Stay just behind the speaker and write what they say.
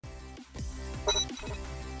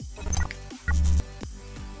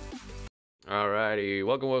Alrighty,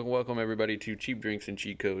 welcome everybody to Cheap Drinks and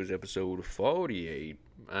Cheat Codes episode 48.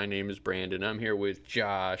 My name is Brandon. I'm here with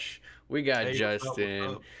Josh. We got Hey, what's up, Justin.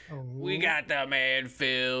 what's up? We got the man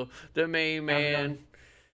Phil, the main How's it man. going?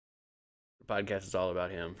 The podcast is all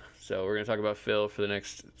about him. So we're gonna talk about Phil for the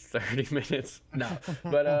next 30 minutes. No,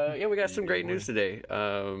 but yeah, we got some great news today.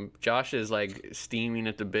 Josh is like steaming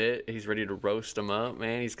at the bit. He's ready to roast him up,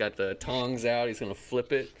 man. He's got the tongs out. He's gonna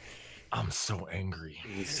flip it. I'm so angry.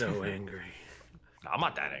 He's so angry. No, I'm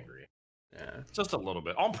not that angry. Yeah. Just a little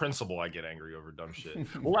bit. On principle, I get angry over dumb shit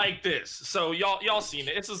like this. So y'all seen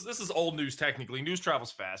it. This is old news technically. News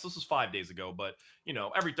travels fast. This was 5 days ago, but you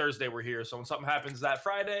know, every Thursday we're here. So when something happens that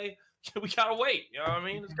Friday, we gotta wait. You know what I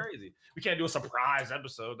mean? It's crazy. We can't do a surprise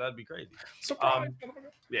episode. That'd be crazy. Surprise!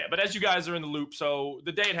 Yeah, but as you guys are in the loop, so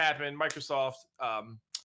the day it happened, Microsoft,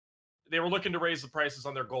 they were looking to raise the prices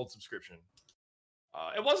on their gold subscription.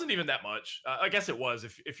 It wasn't even that much. I guess it was.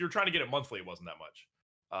 If you're trying to get it monthly, it wasn't that much.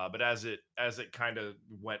 But as it kind of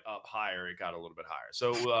went up higher, it got a little bit higher.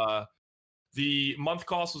 So the month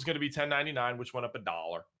cost was going to be $10.99, which went up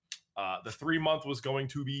 $1. The 3 month was going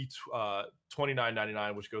to be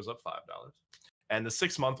 $29.99, which goes up $5. And the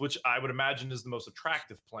 6 month, which I would imagine is the most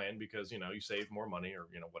attractive plan because you save more money or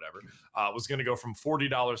whatever, was going to go from $40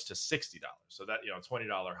 to $60. So that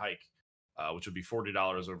 $20 hike. Which would be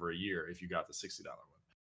 $40 over a year if you got the $60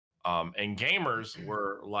 one. And gamers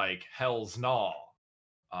were like, hell's no,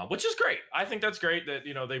 which is great. I think that's great that,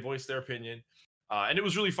 they voiced their opinion. And it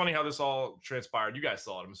was really funny how this all transpired. You guys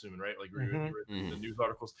saw it, I'm assuming, right? Like you read the news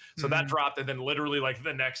articles. So that dropped, and then literally like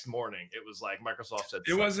the next morning, it was like Microsoft said.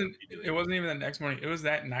 It wasn't even the next morning. It was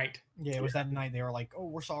that night. Yeah, it was that night. They were like, "Oh,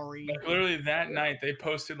 we're sorry." Like, literally that night, they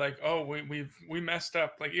posted like, "Oh, we messed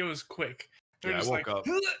up." Like it was quick. They're just I woke like, up.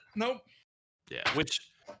 Nope. Yeah,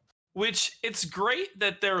 which it's great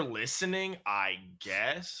that they're listening, I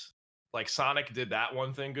guess. Like Sonic did that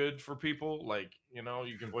one thing good for people. Like, you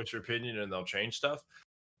can voice your opinion and they'll change stuff.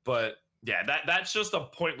 But yeah, that's just a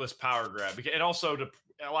pointless power grab. And also,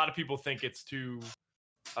 a lot of people think it's to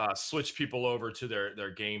switch people over to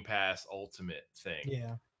their Game Pass Ultimate thing.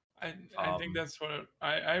 Yeah. I think that's what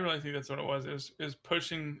I really think that's what it was. Is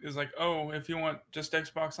pushing is like, oh, if you want just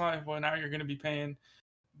Xbox Live, well now you're going to be paying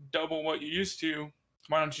double what you used to.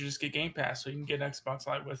 Why don't you just get Game Pass so you can get Xbox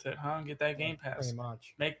Live with it, huh? Get that Game Pass. Pretty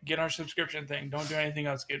much. Get our subscription thing. Don't do anything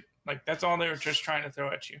else. That's all they were just trying to throw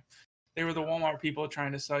at you. They were the Walmart people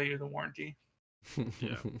trying to sell you the warranty.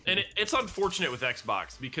 Yeah, and it's unfortunate with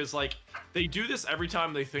Xbox because like they do this every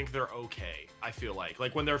time they think they're okay. I feel like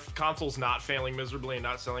when their console's not failing miserably and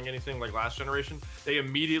not selling anything like last generation, they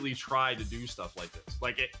immediately try to do stuff like this.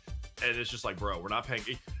 And it's just like, bro, we're not paying.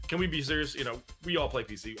 Can we be serious? We all play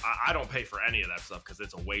PC. I don't pay for any of that stuff because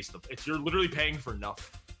it's a waste of. You're literally paying for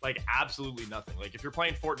nothing, like absolutely nothing. Like if you're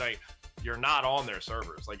playing Fortnite, you're not on their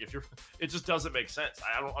servers. Like it just doesn't make sense.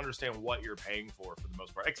 I don't understand what you're paying for the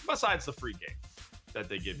most part, besides the free game that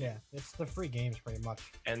they give you. Yeah, it's the free games pretty much.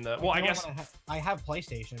 And I guess I have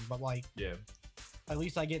PlayStation, but like, yeah, at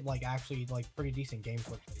least I get like actually like pretty decent games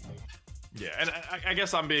with PlayStation. Yeah, and I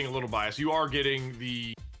guess I'm being a little biased. You are getting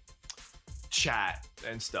the chat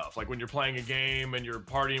and stuff like when you're playing a game and you're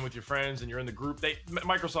partying with your friends and you're in the group.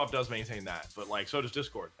 Microsoft does maintain that, but like so does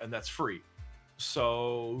Discord, and that's free.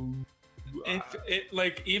 So if it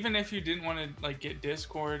like even if you didn't want to like get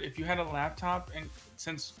Discord, if you had a laptop and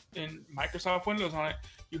since in Microsoft Windows on it,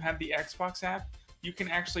 you have the Xbox app, you can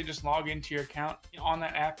actually just log into your account on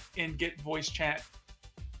that app and get voice chat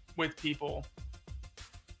with people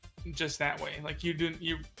just that way. Like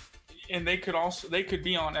and they could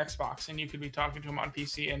be on Xbox and you could be talking to them on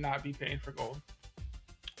PC and not be paying for gold.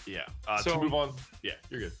 Yeah. To move on. Yeah,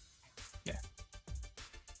 you're good.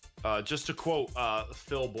 Yeah. Just to quote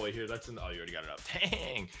Phil Boy here, that's in the. Oh, you already got it up.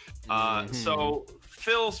 Dang. So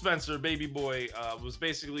Phil Spencer, baby boy, was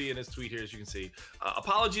basically in his tweet here, as you can see.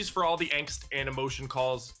 Apologies for all the angst and emotion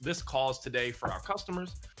this caused today for our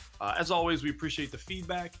customers. As always, we appreciate the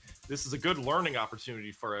feedback. This is a good learning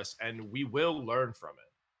opportunity for us, and we will learn from it.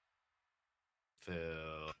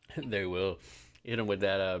 Phil. They will hit him with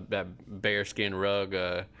that bearskin rug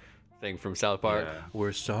thing from South Park. Yeah.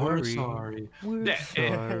 We're sorry. We're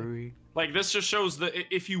sorry. Like this just shows that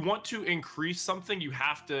if you want to increase something, you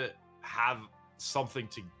have to have something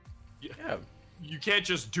to. Yeah. You can't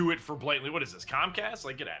just do it for blatantly. What is this, Comcast?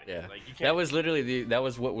 Like, get out of here. Yeah. Like, you can't. That was literally that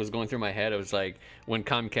was what was going through my head. It was like when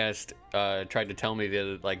Comcast tried to tell me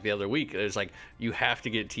the other week. It was like you have to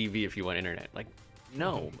get TV if you want internet. Like,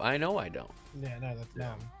 no, I know I don't. Yeah, no, that's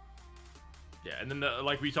dumb. Yeah, and then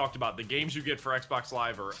like we talked about, the games you get for Xbox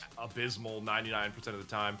Live are abysmal 99% of the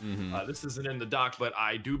time. This isn't in the doc, but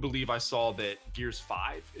I do believe I saw that Gears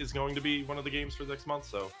 5 is going to be one of the games for next month,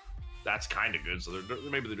 so that's kind of good. So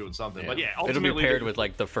maybe they're doing something. But yeah, ultimately, it'll be paired with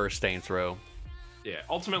like the first Saints Row. Yeah,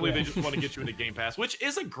 ultimately they just want to get you into Game Pass, which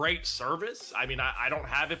is a great service. I mean, I don't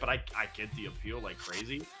have it, but I get the appeal like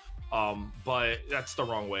crazy. But that's the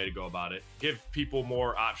wrong way to go about it. Give people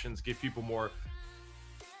more options, give people more,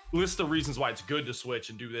 list the reasons why it's good to switch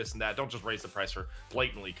and do this and that. Don't just raise the price for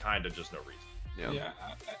blatantly kind of just no reason. Yeah.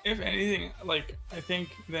 If anything, like, I think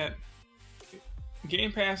that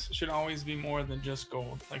Game Pass should always be more than just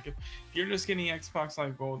gold. Like, if you're just getting Xbox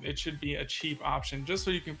Live Gold, it should be a cheap option just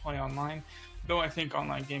so you can play online. Though I think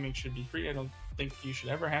online gaming should be free. I don't think you should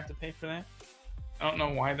ever have to pay for that. I don't know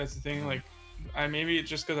why that's the thing. Like, maybe it's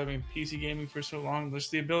just because I've been PC gaming for so long. There's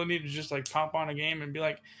the ability to just like pop on a game and be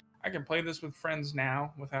like, I can play this with friends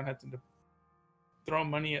now without having to throw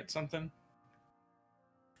money at something.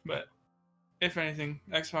 But if anything,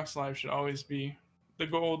 Xbox Live should always be, the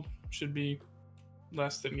gold should be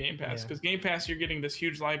less than Game Pass. Because Game Pass, you're getting this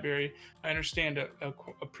huge library. I understand a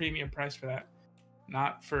premium price for that.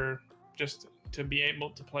 Not for just to be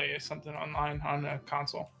able to play something online on a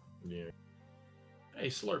console. Yeah. Hey,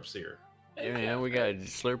 Slurp's here. Hey, man, we got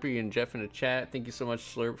Slurpy and Jeff in the chat. Thank you so much,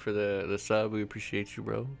 Slurp, for the sub. We appreciate you,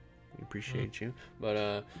 bro. We appreciate you.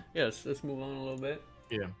 But yeah, let's move on a little bit.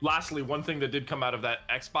 Yeah. Lastly, one thing that did come out of that,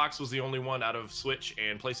 Xbox was the only one out of Switch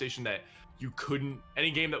and PlayStation that you couldn't,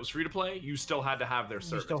 any game that was free to play, you still had to have their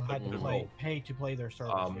service. You still had to pay to play their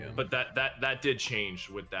service. But that did change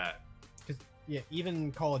with that. Because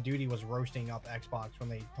even Call of Duty was roasting up Xbox when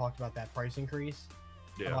they talked about that price increase.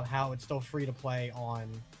 Yeah. About how it's still free to play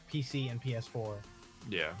on PC and PS4.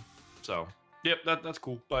 Yeah. So, yep, that's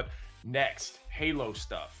cool. But next, Halo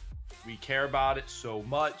stuff. We care about it so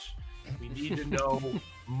much. We need to know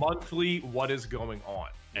monthly what is going on.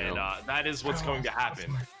 And that is what's going to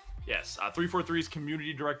happen. Yes. 343's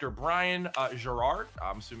community director, Brian Gerard,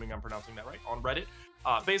 I'm assuming I'm pronouncing that right, on Reddit,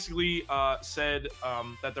 basically said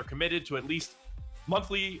that they're committed to at least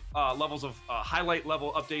monthly levels of highlight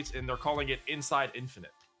level updates, and they're calling it Inside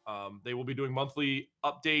Infinite. They will be doing monthly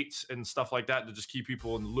updates and stuff like that to just keep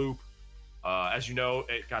people in the loop. As you know,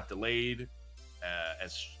 it got delayed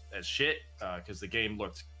as shit because the game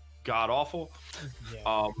looked god awful.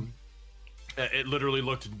 Yeah. It literally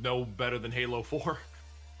looked no better than Halo 4.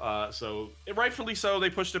 So rightfully so,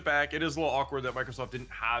 they pushed it back. It is a little awkward that Microsoft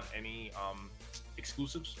didn't have any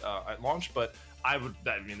exclusives at launch, but I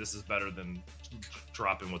mean, this is better than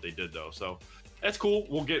dropping what they did though. So that's cool.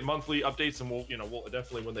 We'll get monthly updates, and we'll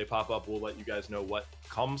definitely, when they pop up, we'll let you guys know what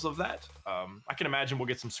comes of that. I can imagine we'll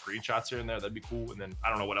get some screenshots here and there. That'd be cool. And then I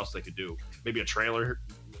don't know what else they could do. Maybe a trailer,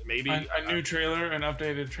 maybe a new trailer, an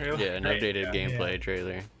updated trailer. Yeah, an updated gameplay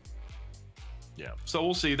trailer. Yeah. So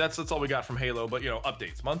we'll see. That's all we got from Halo. But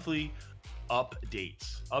updates, monthly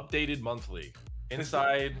updates, updated monthly.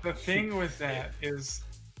 Inside. The thing with that is,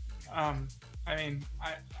 I mean,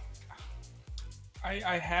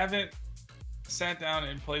 I haven't sat down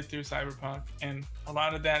and played through Cyberpunk, and a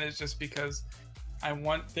lot of that is just because I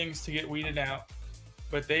want things to get weeded out.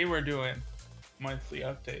 But they were doing monthly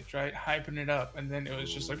updates, right? Hyping it up, and then it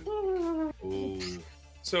was just like, ooh.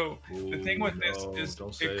 So the thing with this is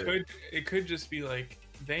it could just be like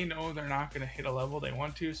they know they're not going to hit a level they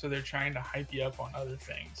want to, so they're trying to hype you up on other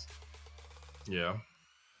things. Yeah.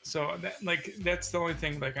 So that's the only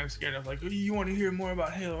thing like I'm scared of. Like, you want to hear more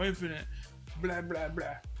about Halo Infinite, blah blah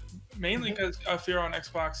blah. Mainly because if you're on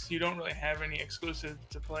Xbox, you don't really have any exclusive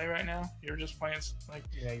to play right now. You're just playing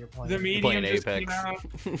you're playing the Medium just Apex. came out,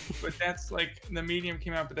 but that's like the Medium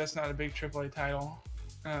came out, but that's not a big AAA title,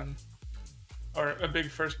 or a big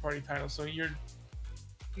first party title. So you're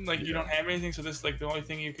like you don't have anything. So this is like the only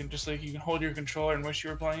thing you can just like you can hold your controller and wish you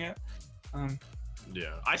were playing it.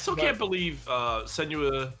 Yeah, I still can't believe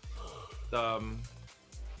Senua.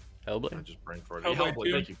 Hellblade. I just brain farted.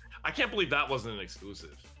 Hellblade, thank you. I can't believe that wasn't an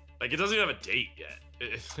exclusive. Like, it doesn't even have a date yet.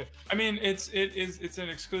 I mean, it's an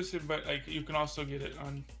exclusive, but like you can also get it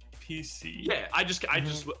on PC. Yeah, I just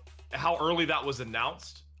how early that was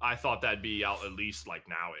announced, I thought that'd be out at least like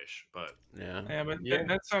now-ish. But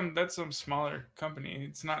that's some smaller company.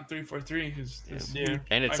 It's not 343 who's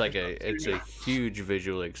and it's like it's a huge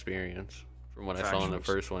visual experience from what I saw in the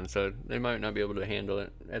first one. So they might not be able to handle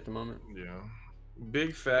it at the moment. Yeah.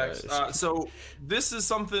 Big facts. So this is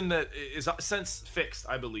something that is since fixed,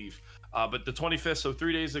 I believe. But the 25th, so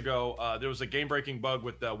 3 days ago, there was a game-breaking bug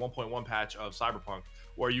with the 1.1 patch of Cyberpunk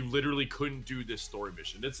where you literally couldn't do this story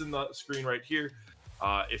mission. It's in the screen right here.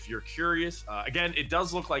 If you're curious, again, it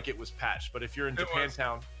does look like it was patched, but if you're in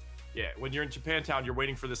Japantown, Yeah, when you're in Japantown, you're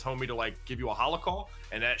waiting for this homie to like give you a holla call,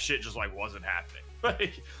 and that shit just like wasn't happening.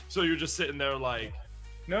 Like, so you're just sitting there like,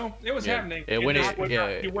 no, it was happening. He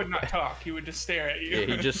would not talk. He would just stare at you. Yeah,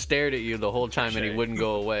 he just stared at you the whole time, and he wouldn't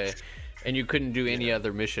go away. And you couldn't do any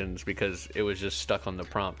other missions because it was just stuck on the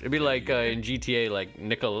prompt. It'd be like in GTA, like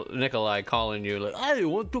Nikolai calling you, like, "I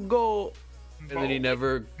want to go," and then he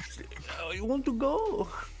never. Oh, you want to go?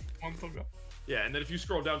 Yeah, and then if you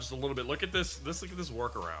scroll down just a little bit, look at this. Look at this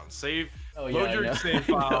workaround. Save. Load your save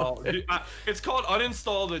file. It's called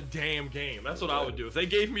uninstall the damn game. That's what I would do. If they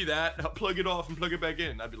gave me that, I'd plug it off and plug it back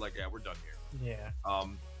in. I'd be like, yeah, we're done here. Yeah.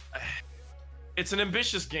 It's an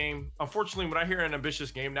ambitious game. Unfortunately, when I hear an ambitious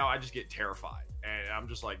game now, I just get terrified, and I'm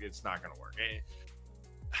just like, it's not gonna work.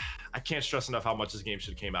 I can't stress enough how much this game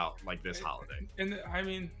should have came out like this holiday. And I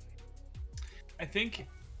mean, I think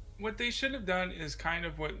what they should have done is kind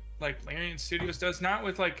of what like Larian Studios does, not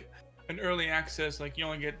with like an early access, like you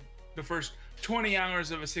only get the first 20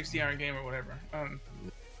 hours of a 60-hour game or whatever.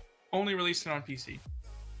 Only release it on PC.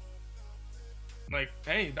 Like,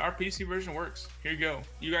 hey, our PC version works. Here you go.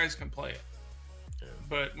 You guys can play it.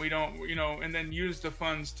 But we don't, and then use the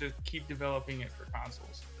funds to keep developing it for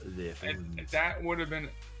consoles. And that would have been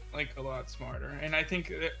like a lot smarter. And I think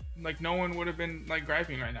that like no one would have been like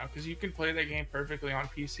griping right now because you can play that game perfectly on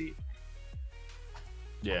PC.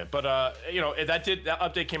 Yeah, but that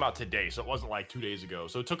update came out today, so it wasn't like 2 days ago.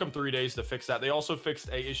 So it took them 3 days to fix that. They also fixed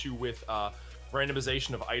a issue with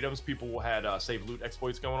randomization of items. People had save loot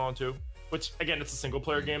exploits going on too. Which again, it's a single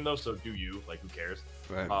player game though, so do you, like, who cares?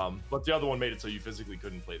 Right. But the other one made it so you physically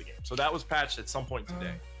couldn't play the game. So that was patched at some point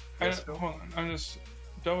today. Hold on, I'm just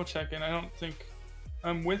double checking. I don't think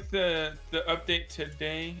with the update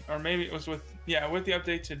today, or maybe it was with the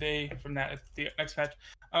update today from the next patch.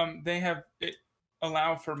 They have it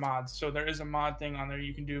allow for mods, so there is a mod thing on there.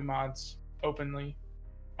 You can do mods openly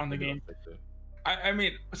on the game. I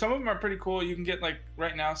mean, some of them are pretty cool. You can get like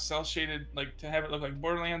right now cell shaded, like to have it look like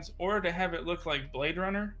Borderlands, or to have it look like Blade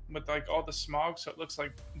Runner with like all the smog, so it looks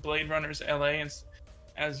like Blade Runner's LA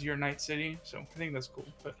as your Night City. So I think that's cool.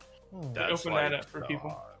 But open that up for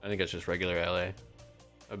people. I think it's just regular LA.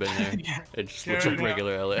 I've been there. It just looks like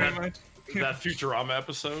regular LA. That Futurama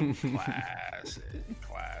episode,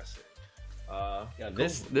 classic.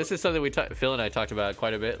 This is something Phil and I talked about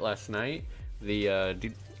quite a bit last night. The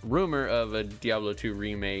rumor of a Diablo 2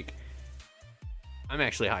 remake. I'm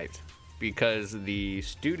actually hyped because the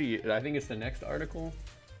studio, I think it's the next article.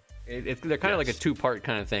 They're kind of like a two-part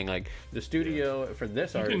kind of thing. Like the studio for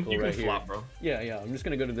this article right here. Flop, bro. Yeah. I'm just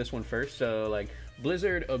gonna go to this one first. So like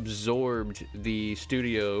Blizzard absorbed the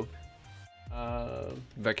studio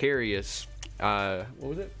Vicarious. What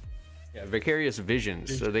was it? Yeah, Vicarious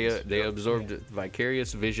Visions. So they absorbed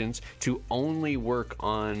Vicarious Visions to only work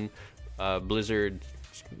on Blizzard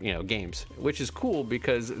games, which is cool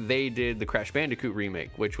because they did the Crash Bandicoot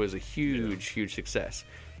remake, which was a huge success.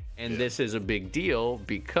 And this is a big deal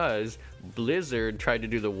because Blizzard tried to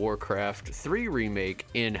do the Warcraft 3 remake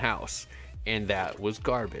in-house, and that was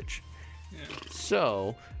garbage.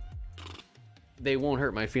 So they won't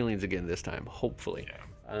hurt my feelings again this time, hopefully.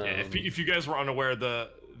 If you guys were unaware,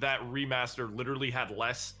 that remaster literally had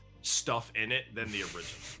less stuff in it than the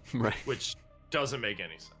original, right? Which doesn't make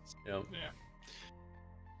any sense.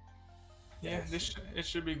 It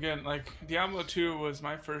should be good. Like Diablo 2 was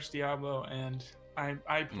my first Diablo, and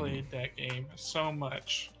I played that game so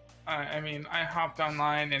much. I mean, I hopped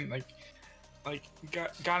online and like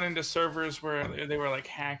got into servers where they were like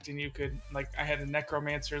hacked, and you could I had a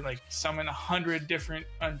necromancer like summon 100 different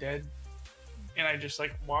undead, and I just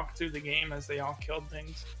like walked through the game as they all killed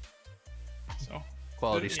things. So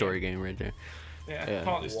quality story game right there.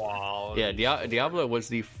 Wow. Yeah, Diablo was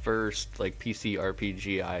the first like PC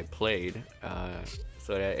RPG I played,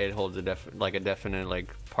 so it holds a definite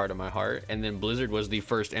part of my heart. And then Blizzard was the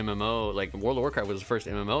first MMO, like World of Warcraft was the first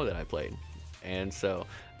MMO that I played, and so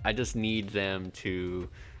I just need them to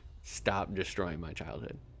stop destroying my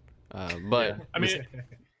childhood. But I mean,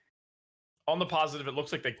 on the positive, it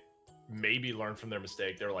looks like they maybe learned from their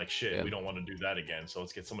mistake. They're like, shit, we don't want to do that again, so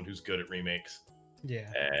let's get someone who's good at remakes.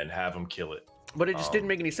 And have them kill it. But it just didn't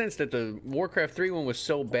make any sense that the Warcraft 3 one was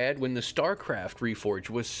so bad when the StarCraft Reforged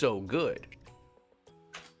was so good.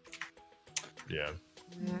 Yeah.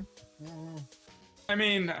 I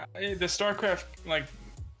mean, the StarCraft, the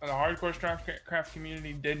hardcore StarCraft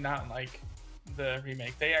community did not like the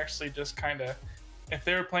remake. They actually just kind of, if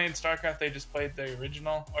they were playing StarCraft, they just played the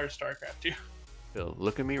original or StarCraft 2. Phil,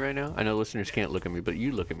 look at me right now. I know listeners can't look at me, but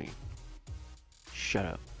you look at me. Shut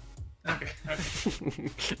up. Okay.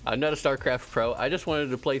 I'm not a StarCraft pro. I just wanted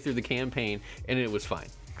to play through the campaign, and it was fine.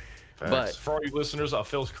 But for all you listeners,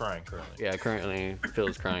 Phil's crying currently. Yeah, currently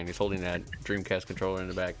Phil's crying. He's holding that Dreamcast controller in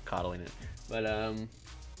the back, coddling it. But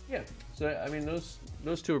yeah. So I mean,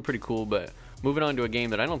 those two are pretty cool. But moving on to a game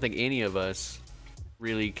that I don't think any of us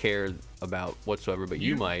really care about whatsoever, but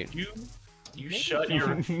you might. You shut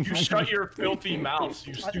your filthy mouth,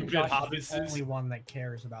 you stupid hobbits. The only one that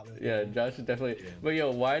cares about this. Yeah, Josh is definitely. But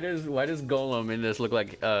yo, why does Golem in this look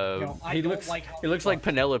like he looks like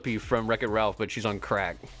Penelope from Wreck-It Ralph, but she's on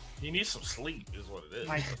crack. He needs some sleep, is what it is.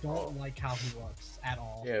 I don't like how he looks at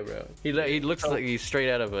all. Yeah, bro. He looks like he's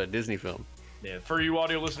straight out of a Disney film. Yeah, for you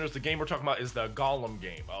audio listeners, the game we're talking about is the Gollum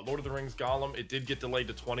game. Lord of the Rings Gollum. It did get delayed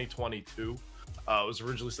to 2022. It was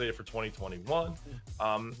originally slated for 2021.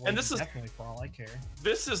 And this is definitely for all I care.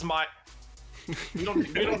 This is my. We don't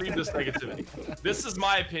need this negativity. This is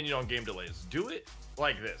my opinion on game delays. Do it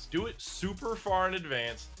like this. Do it super far in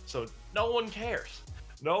advance, so no one cares.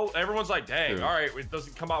 No, everyone's like, dang, all right, it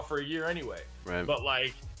doesn't come out for a year anyway. Right. But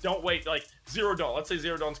like, don't wait. Like Zero Dawn. Let's say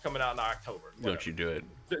Zero Dawn's coming out in October. Whatever. Don't you do it?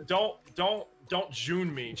 Don't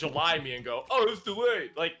July me and go, oh, it's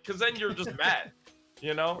delayed. Like, because then you're just mad.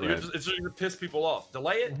 You know, right. It's just to piss people off.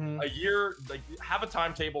 Delay it a year, like have a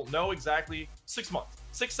timetable, know exactly 6 months.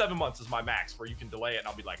 6-7 months is my max where you can delay it, and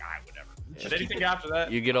I'll be like, whatever. And anything after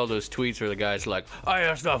that, you get all those tweets where the guy's like, I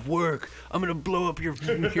asked off work. I'm gonna blow up your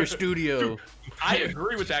studio. Dude, I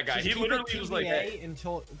agree with that guy. He literally was like, hey.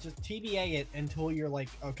 Just TBA it until you're like,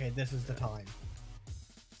 okay, this is the time.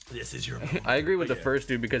 This is your I agree with the first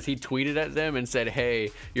dude because he tweeted at them and said,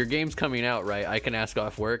 hey, your game's coming out, right? I can ask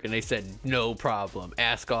off work. And they said, no problem.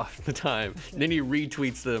 Ask off the time. And then he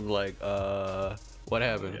retweets them like, what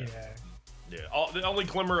happened? Yeah. The only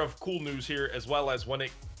glimmer of cool news here, as well as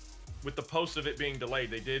with the post of it being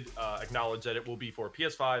delayed, they did acknowledge that it will be for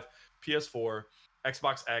PS5, PS4,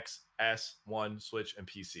 Xbox X, S, One, Switch, and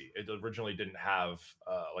PC. It originally didn't have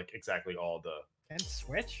like exactly all the and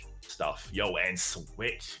Switch stuff. Yo, and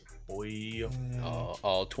Switch, boy.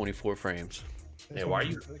 All 24 frames. Yeah, why are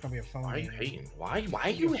you hating? Why are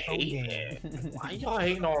you hating? Why y'all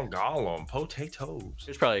hating on Gollum? Potatoes.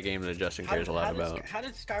 It's probably a game that Justin cares a lot about. How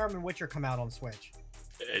did Skyrim and Witcher come out on Switch?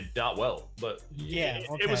 Not well, but yeah,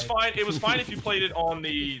 it was fine. It was fine if you played it on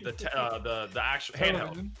the actual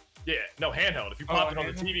handheld. Yeah, no, handheld. If you popped it on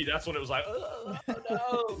the TV, that's when it was like, oh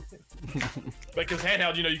no. Because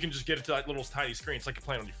handheld, you can just get it to that little tiny screen. It's like you're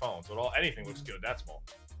playing on your phone, so anything looks good that small.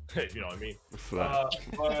 You know what I mean? But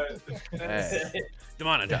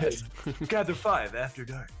demonetized. Gather 5 after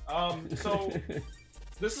dark. So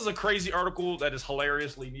this is a crazy article that is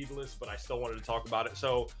hilariously needless, but I still wanted to talk about it.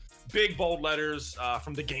 So big bold letters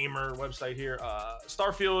from the Gamer website here.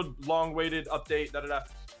 Starfield long-awaited update.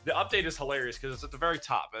 The update is hilarious because it's at the very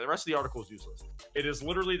top. The rest of the article is useless. It is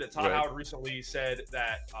literally that Todd Howard recently said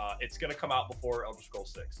that it's going to come out before Elder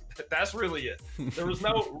Scrolls 6. That's really it. There was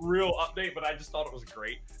no real update, but I just thought it was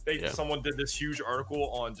great. Someone did this huge article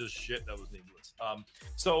on just shit that was needless.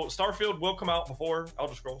 So Starfield will come out before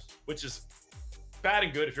Elder Scrolls, which is bad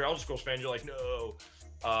and good. If you're an Elder Scrolls fan, you're like, no.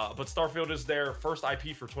 But Starfield is their first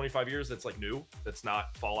IP for 25 years that's like new. That's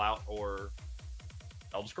not Fallout or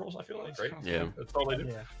Elder Scrolls, I feel like, right? Yeah. That's all they do.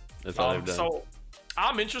 Yeah. That's all they've done. So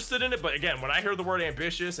I'm interested in it, but again, when I hear the word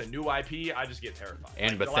ambitious and new IP, I just get terrified.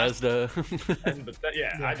 And like Bethesda.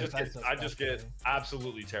 I just get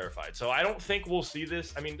absolutely terrified. So I don't think we'll see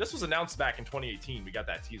this. I mean, this was announced back in 2018. We got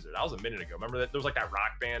that teaser. That was a minute ago. Remember that? There was like that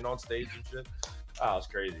rock band on stage and shit. Oh, it was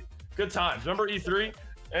crazy. Good times. Remember E3?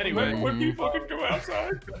 Anyway, when do you fucking go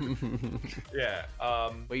outside? Yeah.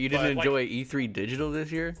 But you didn't enjoy E3 Digital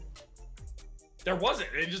this year? There wasn't.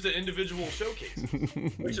 It's just an individual showcase,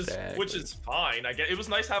 which is fine. I guess it was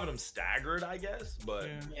nice having them staggered. I guess, but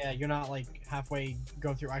yeah, you're not like halfway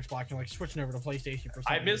go through Xbox and like switching over to PlayStation for.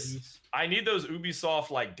 I need those Ubisoft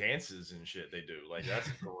like dances and shit they do. Like that's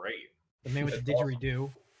great. The man with the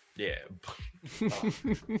didgeridoo. Yeah.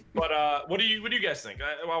 But what do you guys think?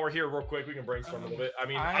 While we're here, real quick, we can brainstorm a little bit. I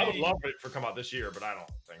mean, I would love it for come out this year, but I don't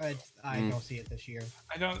think. I don't see it this year.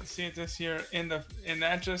 I don't see it this year. And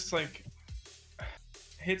that just like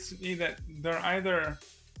hits me that they're either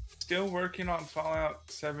still working on Fallout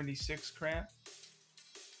 76 crap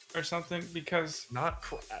or something, because not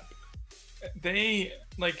crap. They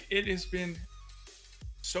like, it has been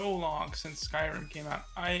so long since Skyrim came out.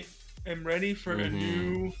 I am ready for a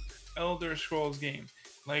new Elder Scrolls game.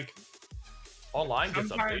 Like online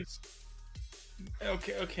gets updates.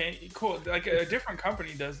 Okay, cool. Like a different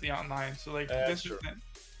company does the online, so like this is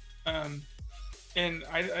and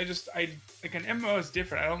I like an MMO is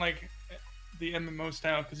different. I don't like the MMO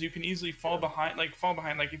style because you can easily fall behind. Like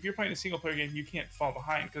if you're playing a single player game, you can't fall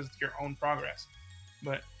behind because it's your own progress.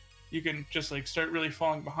 But you can just like start really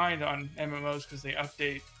falling behind on MMOs because they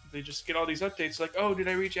update. They just get all these updates like, oh, did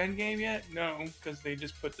I reach endgame yet? No, because they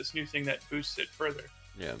just put this new thing that boosts it further.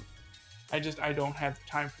 Yeah. I don't have the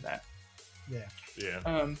time for that. Yeah.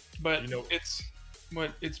 But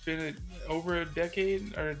it's been over a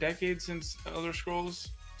decade since Elder Scrolls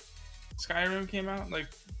Skyrim came out. Like,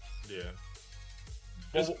 yeah.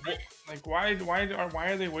 Like why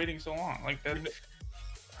are they waiting so long? Like that.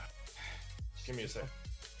 Give me a sec.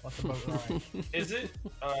 What's the boat ride? Is it?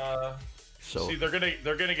 So See, they're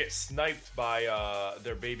gonna get sniped by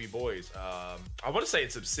their baby boys. I want to say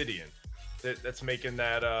it's Obsidian that's making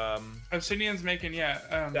that. Obsidian's making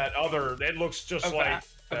that other. It looks just like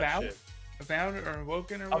Avowed or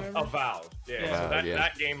Awoken or whatever. Avowed. Yeah. So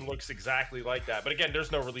that game looks exactly like that. But again,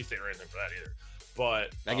 there's no release date or anything for that either.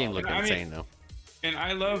 But that game looked insane though. And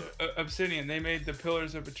I love Obsidian. They made the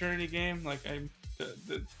Pillars of Eternity game, like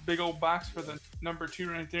the big old box for the number 2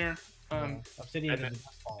 right there. Obsidian and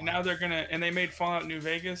now they're gonna, and they made Fallout New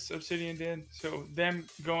Vegas. Obsidian did. So them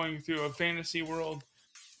going through a fantasy world,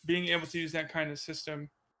 being able to use that kind of system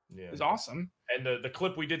is awesome. And the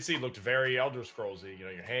clip we did see looked very Elder Scrollsy. You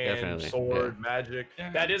know, your hand, Definitely. sword, magic.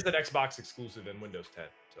 Yeah. That is an Xbox exclusive in Windows 10.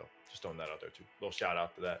 So just throwing that out there too. Little shout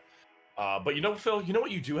out to that. But you know, Phil, you know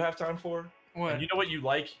what you do have time for? What? And you know what you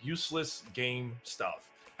like? Useless game stuff.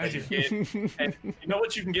 I do. And you know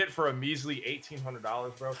what you can get for a measly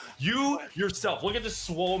 $1,800, bro? You yourself. Look at this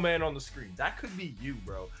swole man on the screen. That could be you,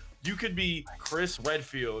 bro. You could be Chris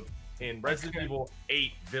Redfield in Resident Evil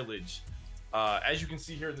 8 Village. As you can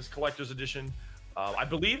see here in this collector's edition, I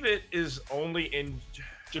believe it is only in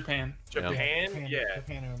Japan. Japan, yeah.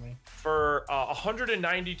 Japan only. For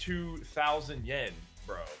 192,000 yen,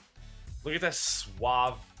 bro. Look at that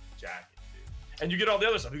suave jacket, dude. And you get all the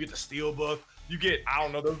other stuff. You get the steelbook. You get, I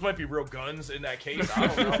don't know, those might be real guns in that case. I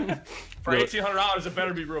don't know. For $1,800, it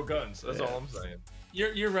better be real guns. That's all I'm saying.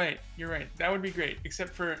 You're right. You're right. That would be great,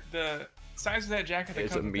 except for the size of that jacket that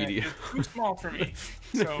comes with that is too small for me.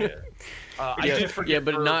 So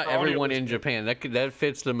but not everyone in Japan. That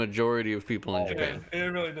fits the majority of people in Japan. It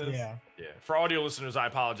really does. Yeah. For audio listeners, I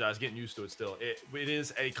apologize. Getting used to it still. It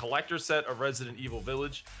is a collector set of Resident Evil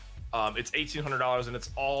Village. It's $1,800 and it's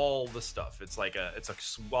all the stuff. It's like a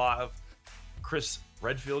suave Chris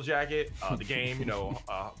Redfield jacket, the game, you know,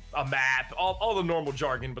 a map, all the normal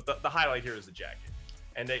jargon, but the highlight here is the jacket.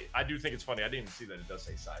 And I do think it's funny. I didn't even see that it does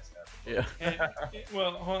say size now. Yeah.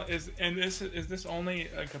 Well, hold on, is this only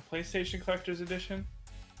like a PlayStation Collector's Edition?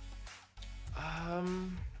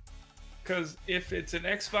 Because if it's an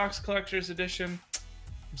Xbox Collector's Edition,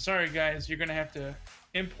 I'm sorry guys, you're gonna have to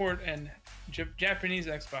import an Japanese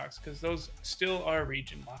Xbox because those still are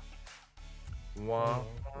region locked. Wow.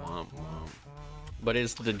 But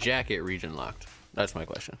is the jacket region locked? That's my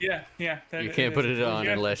question. Yeah. You can't put it on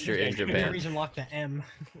unless you're in Japan. Region locked to M.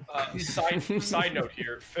 Side note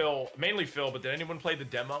here, mainly Phil, but did anyone play the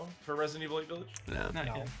demo for Resident Evil 8 Village? No.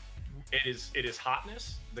 Not yet. It is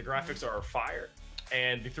hotness. The graphics are fire,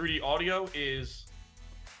 and the 3D audio is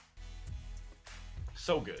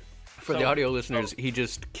so good. For the audio listeners, he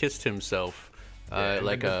just kissed himself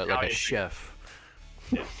like a chef.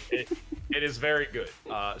 It is very good.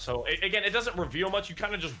 So again, it doesn't reveal much. You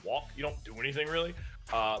kind of just walk. You don't do anything really.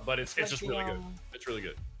 But it's just really good. It's really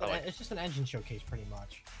good. It's just an engine showcase, pretty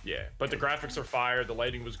much. Yeah, but the graphics are fire. The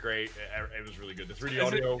lighting was great. It was really good. The 3D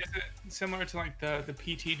audio. Is it similar to like the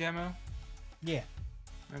PT demo? Yeah.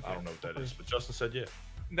 Okay. I don't know what that is, but Justin said yeah.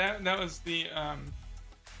 That was the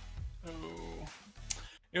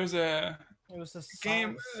it was a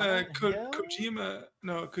game. Kojima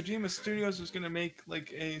Studios was gonna make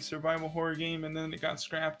like a survival horror game, and then it got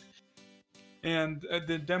scrapped. And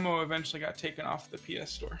the demo eventually got taken off the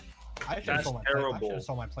PS Store. I should have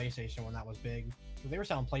sold my PlayStation when that was big. They were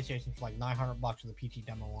selling PlayStation for like $900 with a PT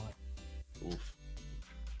demo on it. Oof.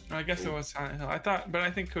 I guess it was Silent Hill. I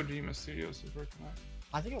think Kojima Studios was working on it.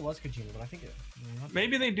 I think it was Kojima, but I think it.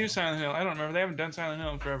 Maybe they do Silent Hill. I don't remember. They haven't done Silent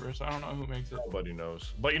Hill in forever, so I don't know who makes it. Nobody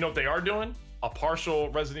knows. But you know what they are doing? A partial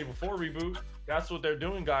Resident Evil 4 reboot. That's what they're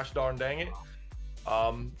doing. Gosh darn dang it.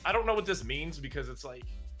 I don't know what this means because it's like.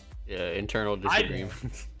 Yeah, internal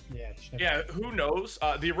disagreements. Yeah, who knows?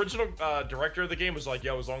 The original director of the game was like,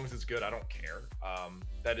 yo, as long as it's good, I don't care.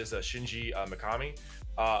 That is Shinji Mikami.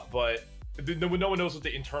 But no one knows what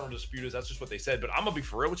the internal dispute is. That's just what they said. But I'm going to be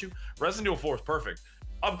for real with you. Resident Evil 4 is perfect.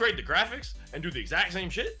 Upgrade the graphics and do the exact same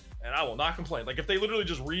shit, and I will not complain. Like, if they literally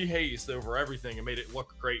just rehazed over everything and made it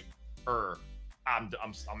look great, I'm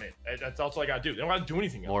in. That's all I got to do. They don't got to do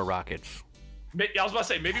anything else. More rockets. I was about to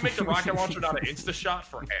say, maybe make the rocket launcher not an insta shot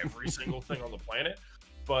for every single thing on the planet.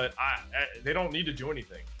 but they don't need to do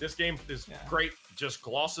anything. This game is great. Just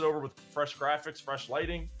gloss it over with fresh graphics, fresh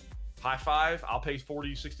lighting. High five. I'll pay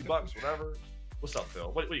 40, 60 bucks, whatever. What's up, Phil?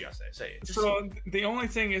 What do you gotta say? Say it. So the only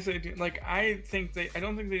thing is, I don't think they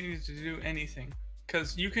need to do anything,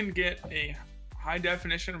 because you can get a high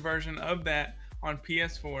definition version of that on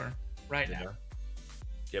PS4 right now.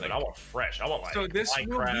 Yeah, but I want fresh. I want so this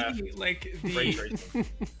Minecraft, will be like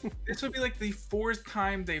this will be like the 4th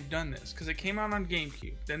time they've done this, because it came out on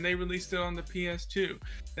GameCube, then they released it on the PS2,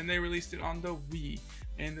 then they released it on the Wii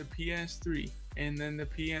and the PS3, and then the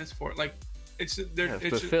PS4. Like it's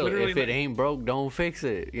Phil, if it ain't broke, don't fix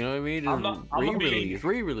it. You know what I mean?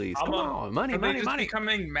 Re-release. Come on, money.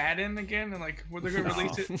 Becoming Madden again, and like they're gonna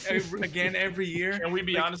release it again every year. Can we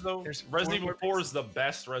be honest though? Resident Evil 4 is the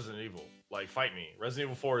best Resident Evil. Like, fight me.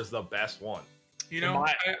 Resident Evil 4 is the best one. You know,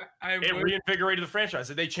 it reinvigorated the franchise.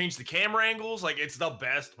 They changed the camera angles. Like, it's the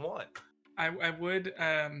best one. I would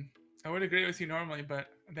agree with you normally, but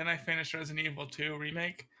then I finished Resident Evil 2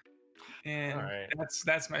 remake, and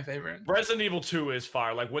that's my favorite. Resident Evil 2 is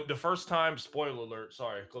fire. Like, with the first time, spoiler alert.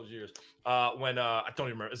 Sorry, close your ears. When I don't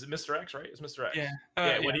even remember. Is it Mr. X? Right? It's Mr. X.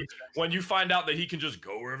 Yeah. When you find out that he can just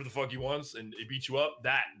go wherever the fuck he wants and it beat you up,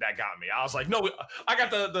 that got me. I was like, no, I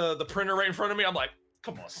got the printer right in front of me. I'm like,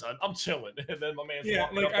 come on, son, I'm chilling. And then my man's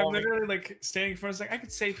walking up I'm on literally me. like standing in front. It's like I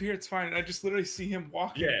could save here. It's fine. And I just literally see him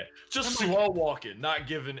walking. Yeah, just slow walking, not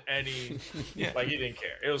giving any. Like he didn't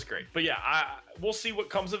care. It was great. But yeah, we'll see what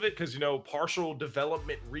comes of it, because partial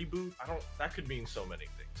development reboot. That could mean so many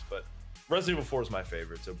things. But Resident Evil 4 is my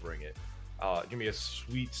favorite, so bring it. Give me a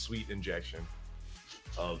sweet injection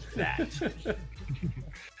of that.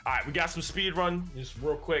 All right, we got some speed run, just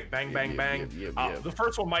real quick, bang. The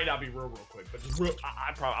first one might not be real quick, but just real.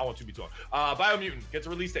 I want to be too long. Biomutant gets a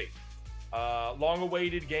release date. Long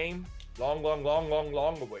awaited game, long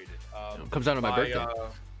awaited. Comes out on my birthday.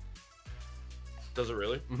 Does it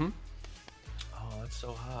really? Mm-hmm. Oh, that's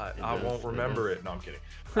so hot. I won't remember it. No, I'm kidding.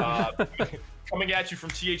 Coming at you from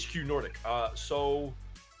THQ Nordic. So.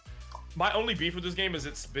 My only beef with this game is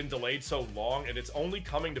it's been delayed so long, and it's only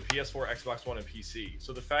coming to PS4, Xbox One, and PC.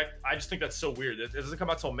 So I just think that's so weird. It doesn't come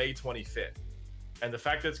out till May 25th. And the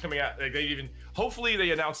fact that it's coming out, like hopefully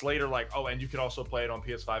they announce later, like, oh, and you can also play it on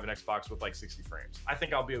PS5 and Xbox with like 60 frames. I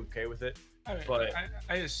think I'll be okay with it.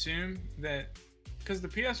 I assume that because the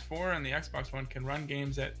PS4 and the Xbox One can run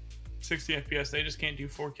games at 60 FPS, they just can't do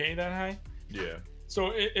 4K that high. Yeah.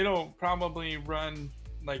 So it'll probably run.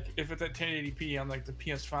 Like if it's at 1080p on like the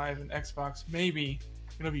PS5 and Xbox, maybe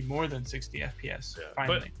it'll be more than 60 FPS. Yeah.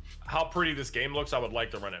 Finally. But how pretty this game looks, I would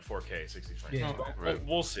like to run at 4K 60 frames. Yeah.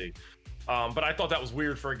 We'll see. But I thought that was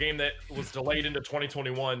weird for a game that was delayed into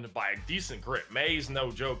 2021 by a decent grip. May's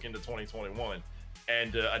no joke into 2021,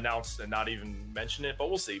 and announced and not even mention it. But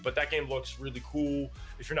we'll see. But that game looks really cool.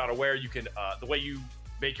 If you're not aware, you can the way you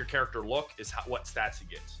make your character look is what stats he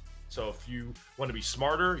gets. So if you want to be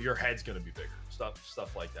smarter, your head's going to be bigger.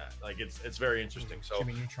 Stuff like that. Like it's very interesting. So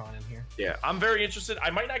Jimmy Neutron in here. Yeah, I'm very interested. I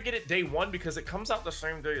might not get it day one because it comes out the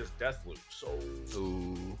same day as Deathloop. So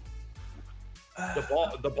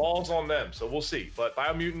the ball's on them. So we'll see. But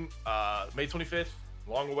Biomutant, May 25th,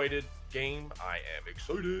 long awaited game. I am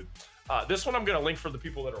excited. This one I'm gonna link for the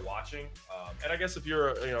people that are watching. And I guess if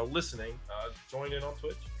you're listening, join in on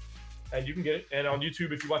Twitch, and you can get it. And on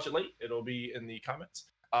YouTube, if you watch it late, it'll be in the comments.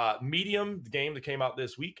 Medium, the game that came out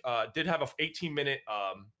this week, did have a 18-minute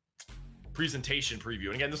presentation preview.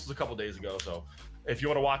 And again, this was a couple days ago, so if you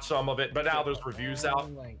want to watch some of it, but now there's reviews out.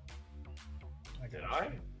 Did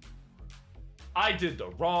I? I did the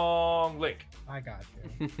wrong link. I got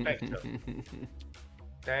you. Thanks, Justin.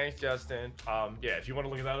 Thanks, Justin. Yeah, if you want to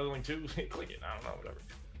look at that other link too, click it. I don't know,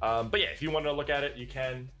 whatever. But yeah, if you want to look at it, you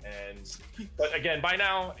can. But again, by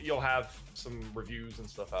now you'll have some reviews and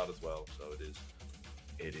stuff out as well. So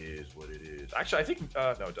it is what it is. Actually, I think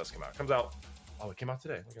no, it does come out. It comes out. Oh, it came out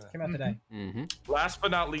today. Look at that. Came out today. Mm-hmm. Last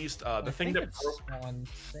but not least, the thing that broke on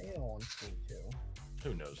sale on Steam too.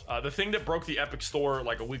 Who knows? The thing that broke the Epic Store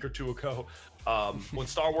like a week or two ago, when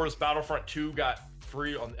Star Wars Battlefront 2 got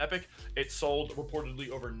free on Epic, it sold reportedly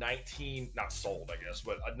over 19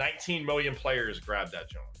 million players grabbed that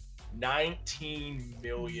joint. 19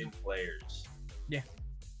 million players. Yeah,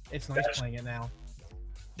 it's nice playing it now.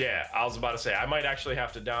 Yeah, I was about to say I might actually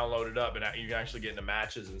have to download it up and you can actually get into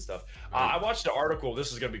matches and stuff. I watched the article.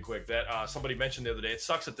 This is gonna be quick. That somebody mentioned the other day. It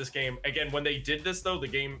sucks that this game again. When they did this though, the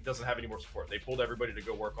game doesn't have any more support. They pulled everybody to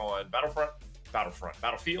go work on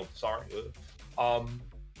Battlefield. Sorry.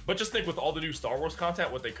 But just think with all the new Star Wars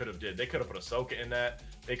content, what they could have did. They could have put Ahsoka in that.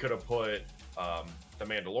 They could have put the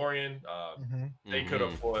Mandalorian. They could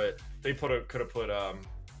have put. They could have put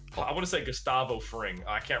I want to say Gustavo Fring.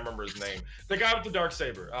 I can't remember his name. The guy with the dark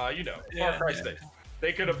saber. Far Cry 6.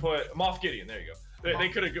 They could have put Moff Gideon. There you go. They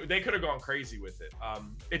could have gone crazy with it.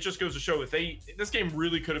 It just goes to show that this game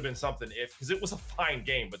really could have been something because it was a fine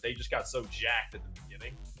game, but they just got so jacked at the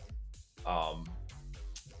beginning.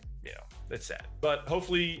 It's sad. But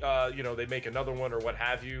hopefully, they make another one or what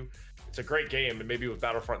have you. It's a great game, and maybe with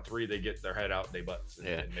Battlefront 3, they get their head out and they butts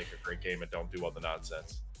and make a great game and don't do all the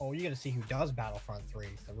nonsense. Oh, you got to see who does Battlefront 3.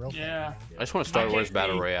 The real thing. I just want Star Wars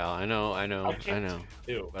Battle Royale. I know.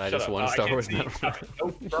 Ew, but I just want Star Wars Battle Royale.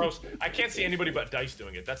 No, gross. I can't see anybody but DICE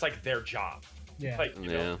doing it. That's like their job. Yeah.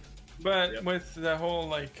 But with the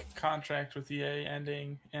whole contract with EA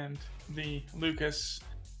ending and the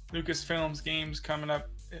Lucasfilms games coming up,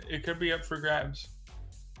 it could be up for grabs.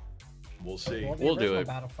 We'll see. Well, we'll do it.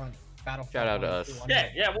 Battlefront Shout out to us.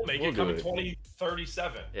 We'll make it coming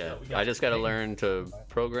 2037. Yeah, I just got to learn to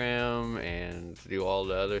program and do all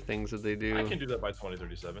the other things that they do. I can do that by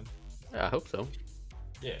 2037. Yeah, I hope so.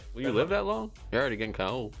 Yeah. Will you live that long? You're already getting kind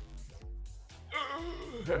of old.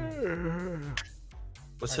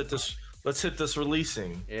 Let's hit this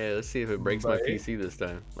releasing. Yeah, let's see if it breaks my PC this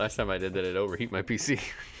time. Last time I did that, it overheat my PC.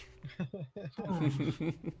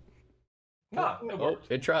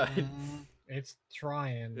 It tried. It's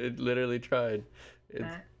trying. It literally tried. It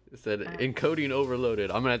said encoding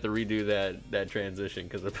overloaded. I'm gonna have to redo that transition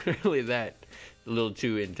because apparently that a little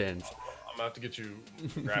too intense. I'm gonna have to get you a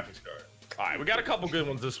graphics card. All right, we got a couple good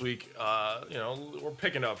ones this week. We're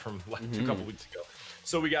picking up from a couple weeks ago.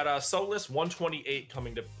 So we got Solus 128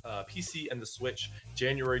 coming to PC and the Switch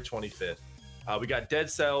January 25th. We got Dead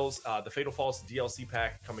Cells, the Fatal Falls DLC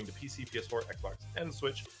pack coming to PC, PS4, Xbox, and the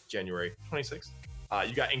Switch January 26th.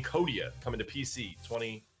 You got Encodia coming to PC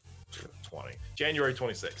January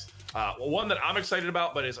 26th. One that I'm excited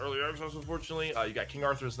about, but it's early access, unfortunately. You got King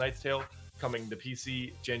Arthur's Knight's Tale coming to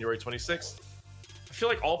PC January 26th. I feel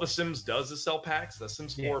like all The Sims does is sell packs. The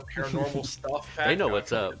Sims 4 Paranormal Stuff pack. They know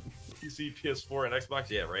what's up. PC, PS4, and Xbox.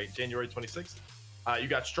 Yeah, right. January 26th. You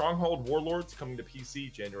got Stronghold Warlords coming to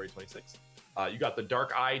PC January 26th. You got the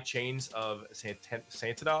Dark Eye Chains of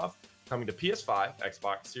Santinov coming to PS5,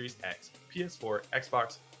 Xbox Series X, PS4,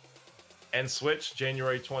 Xbox, and Switch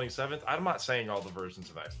January 27th. I'm not saying all the versions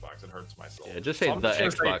of Xbox. It hurts my soul. Yeah, just say the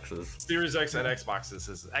Xboxes. Series X and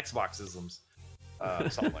Xboxes. Xboxisms.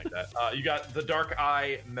 Something like that. You got the Dark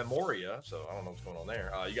Eye Memoria, so I don't know what's going on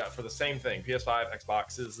there. You got for the same thing, PS5,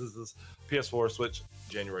 Xbox, PS4, Switch,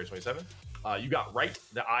 January 27th. You got Right,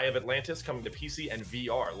 the Eye of Atlantis coming to PC and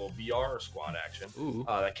VR, a little VR squad action.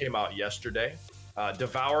 That came out yesterday.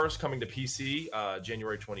 Devourers coming to PC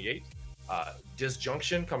January 28th.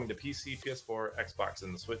 Disjunction coming to PC, PS4, Xbox,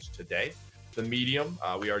 and the Switch today. The Medium,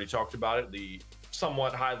 we already talked about it. The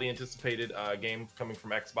somewhat highly anticipated game coming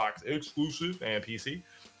from Xbox exclusive and PC.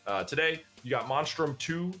 Today, you got Monstrum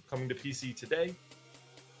 2 coming to PC today.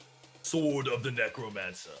 Sword of the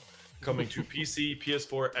Necromancer coming to PC,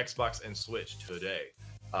 PS4, Xbox, and Switch today.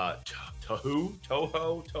 Toho,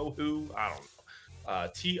 I don't know.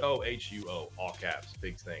 TOHUO, all caps,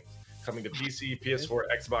 big things. Coming to PC, PS4,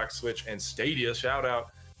 Xbox, Switch, and Stadia. Shout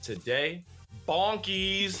out today.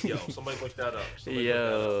 Bonkies. Yo, somebody look that up. We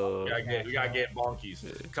gotta get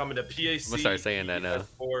Bonkies. Coming to PAC. I'm gonna start saying that now.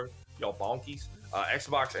 PS4, yo, Bonkies.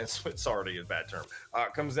 Xbox and Switch. Sorry, a bad term.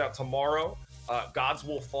 Comes out tomorrow. Gods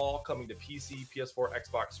Will Fall coming to PC, PS4,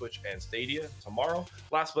 Xbox, Switch, and Stadia tomorrow.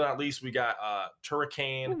 Last but not least, we got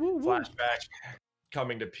Turricane Flashback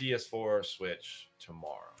coming to PS4, Switch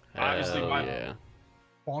tomorrow. Obviously,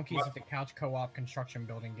 Bonkies at the couch co-op construction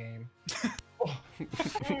building game.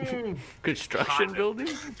 Construction building?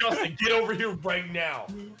 Justin, get over here right now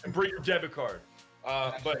and bring your debit card.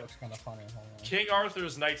 But looks kind of funny. King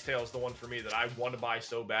Arthur's Knight's Tale is the one for me that I want to buy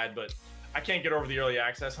so bad, but I can't get over the early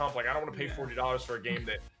access hump. Like, I don't want to pay $40 for a game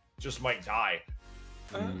that just might die.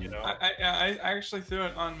 I actually threw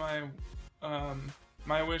it on my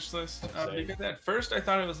my wish list because at first I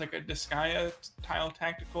thought it was like a Disgaea style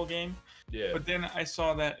tactical game. Yeah. But then I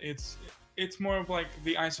saw that it's more of like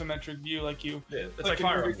the isometric view, like you it's like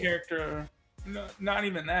move your character. No, not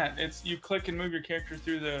even that. It's you click and move your character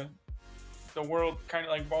through the world, kind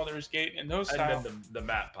of like Baldur's Gate and those style. And then the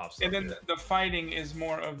map pops up. And then the fighting is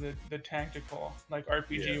more of the tactical, like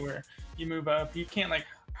RPG, where you move up. You can't like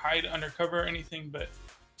hide undercover or anything, but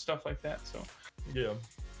stuff like that. So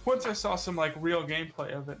once I saw some like real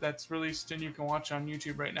gameplay of it that's released and you can watch on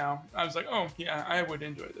YouTube right now, I was like, oh yeah, I would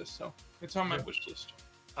enjoy this. So it's on my wish list.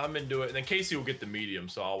 I'm into it. And then Casey will get the medium,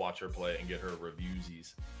 so I'll watch her play it and get her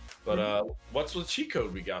reviewsies. But what's the cheat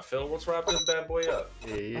code we got, Phil? Let's wrap this bad boy up.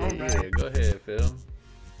 Yeah. Go ahead, Phil.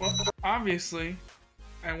 Well, obviously,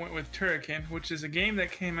 I went with Turrican, which is a game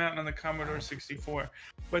that came out on the Commodore 64,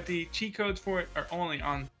 but the cheat codes for it are only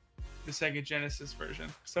on the Sega Genesis version.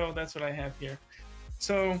 So that's what I have here.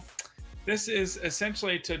 So this is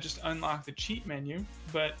essentially to just unlock the cheat menu,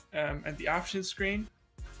 but at the options screen,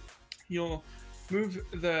 you'll move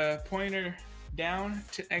the pointer down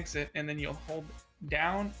to exit, and then you'll hold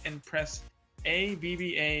down and press A, B,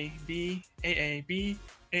 B, A, B, A, A, B,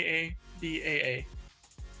 A, A, B, A, A.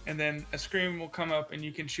 And then a screen will come up and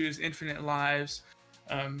you can choose infinite lives,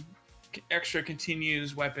 extra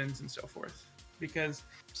continues, weapons, and so forth. Because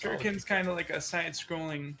Turrican's kind of like a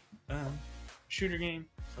side-scrolling shooter game.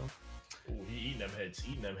 So. Ooh, he eating them hits,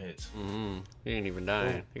 He ain't even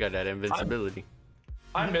dying. He got that invincibility.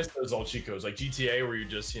 I miss those old cheat codes, like GTA, where you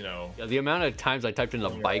just, you know... Yeah, the amount of times I typed in the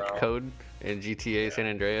bike code in GTA San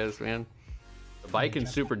Andreas, man. The bike and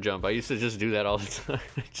super jump. I used to just do that all the time.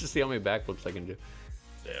 Just see how many backflips I can do.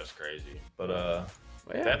 Yeah, it's crazy. But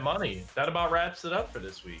that money, that about wraps it up for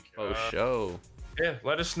this week. Show. Yeah,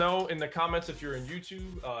 let us know in the comments if you're in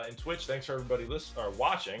YouTube and Twitch. Thanks for everybody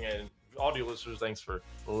watching, and audio listeners, thanks for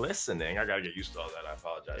listening. I gotta get used to all that. I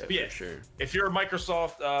apologize. Yeah, for sure. If you're a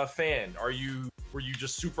Microsoft fan, were you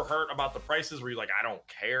just super hurt about the prices? Were you like, I don't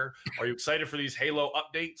care? Are you excited for these Halo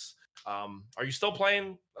updates? Are you still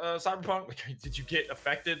playing Cyberpunk? Like, did you get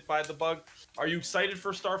affected by the bug? Are you excited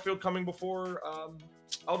for Starfield coming before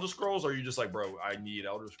Elder Scrolls? Or are you just like, bro, I need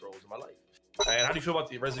Elder Scrolls in my life? And how do you feel about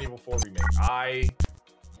the Resident Evil 4 remake? I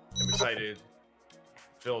am excited.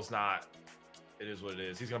 Phil's not. It is what it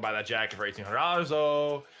is. He's gonna buy that jacket for $1,800.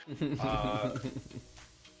 So,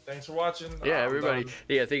 thanks for watching. Yeah, everybody.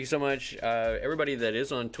 Yeah, thank you so much. Everybody that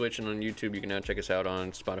is on Twitch and on YouTube, you can now check us out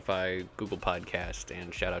on Spotify, Google Podcast,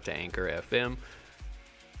 and shout out to Anchor FM.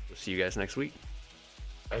 We'll see you guys next week.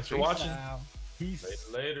 Thanks for watching. Peace.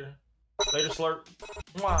 Later. Later, Slurp.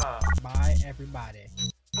 Mwah. Bye, everybody.